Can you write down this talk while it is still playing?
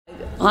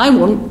I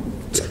want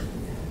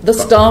the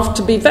staff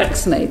to be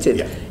vaccinated.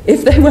 Yeah.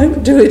 If they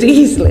won't do it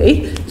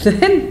easily,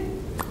 then...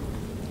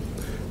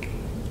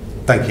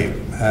 Thank you.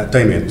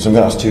 Damien. So I'm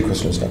going to ask two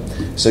questions now.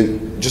 So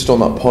just on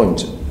that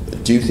point,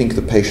 do you think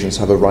the patients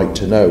have a right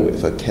to know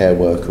if a care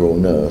worker or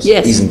nurse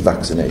isn't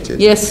vaccinated?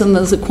 Yes, and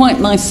there's a quite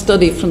nice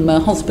study from a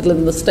hospital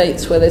in the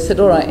States where they said,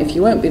 all right, if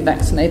you won't be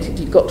vaccinated,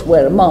 you've got to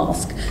wear a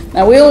mask.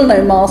 Now, we all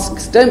know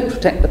masks don't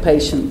protect the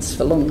patients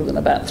for longer than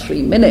about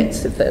 3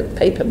 minutes if they're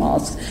paper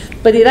masks,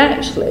 but it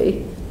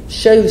actually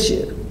shows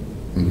you.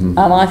 Mm-hmm.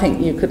 And I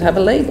think you could have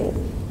a label.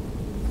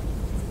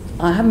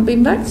 I haven't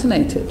been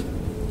vaccinated.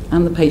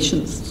 And the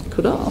patients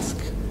could ask.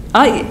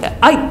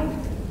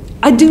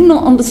 I do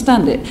not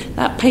understand it.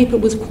 That paper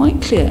was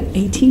quite clear.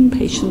 18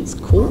 patients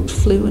caught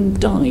flu and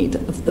died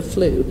of the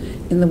flu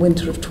in the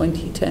winter of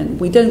 2010.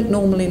 We don't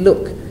normally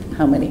look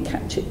how many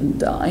catch it and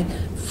die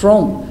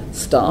from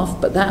staff,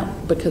 but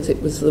that, because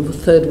it was the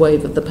third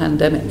wave of the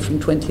pandemic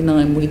from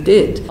 29, we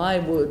did. I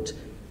would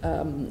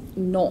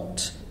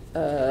not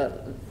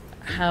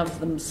have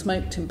them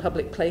smoked in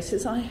public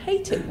places. I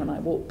hate it when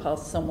I walk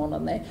past someone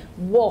and they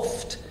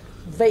waft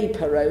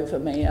vapour over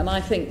me, and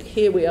I think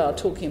here we are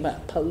talking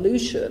about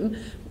pollution.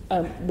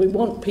 We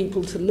want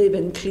people to live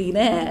in clean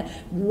air.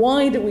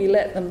 Why do we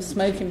let them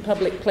smoke in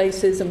public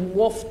places and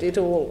waft it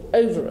all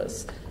over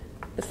us?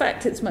 The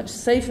fact it's much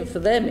safer for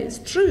them is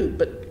true,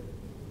 but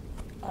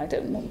I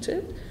don't want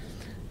it.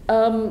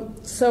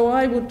 So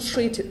I would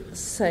treat it the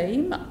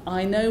same.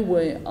 I know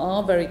we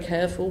are very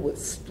careful with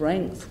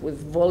strength,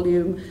 with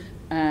volume,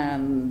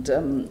 and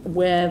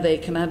where they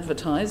can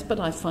advertise, but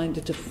I find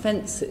it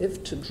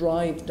offensive to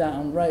drive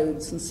down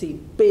roads and see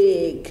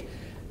big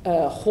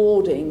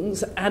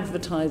hoardings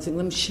advertising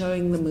them,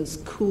 showing them as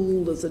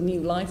cool as a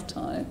new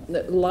lifestyle.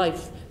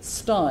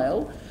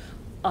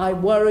 I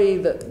worry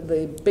that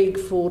the big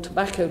four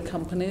tobacco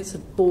companies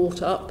have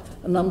bought up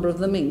a number of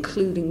them,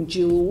 including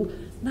Juul.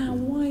 Now,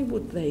 why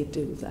would they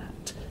do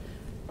that?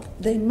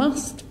 They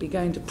must be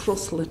going to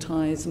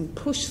proselytise and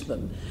push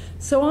them.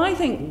 So I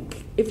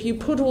think if you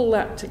put all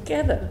that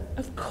together,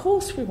 of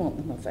course we want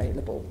them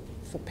available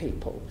for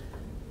people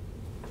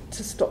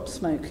to stop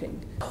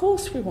smoking. Of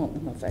course we want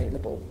them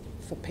available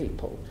for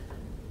people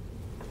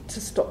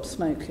to stop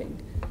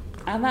smoking.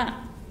 And that,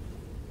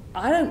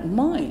 I don't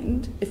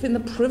mind if in the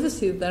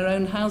privacy of their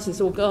own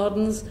houses or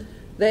gardens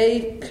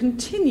they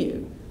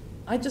continue.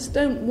 I just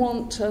don't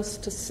want us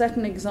to set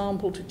an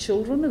example to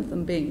children of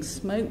them being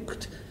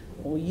smoked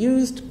or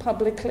used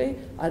publicly.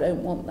 I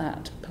don't want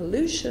that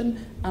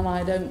pollution, and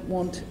I don't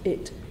want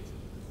it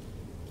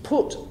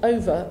put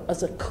over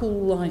as a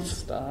cool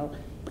lifestyle,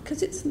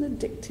 because it's an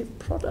addictive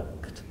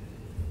product.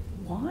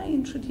 Why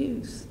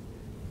introduce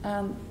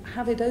and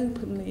have it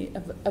openly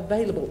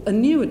available, a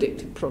new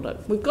addictive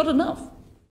product? We've got enough.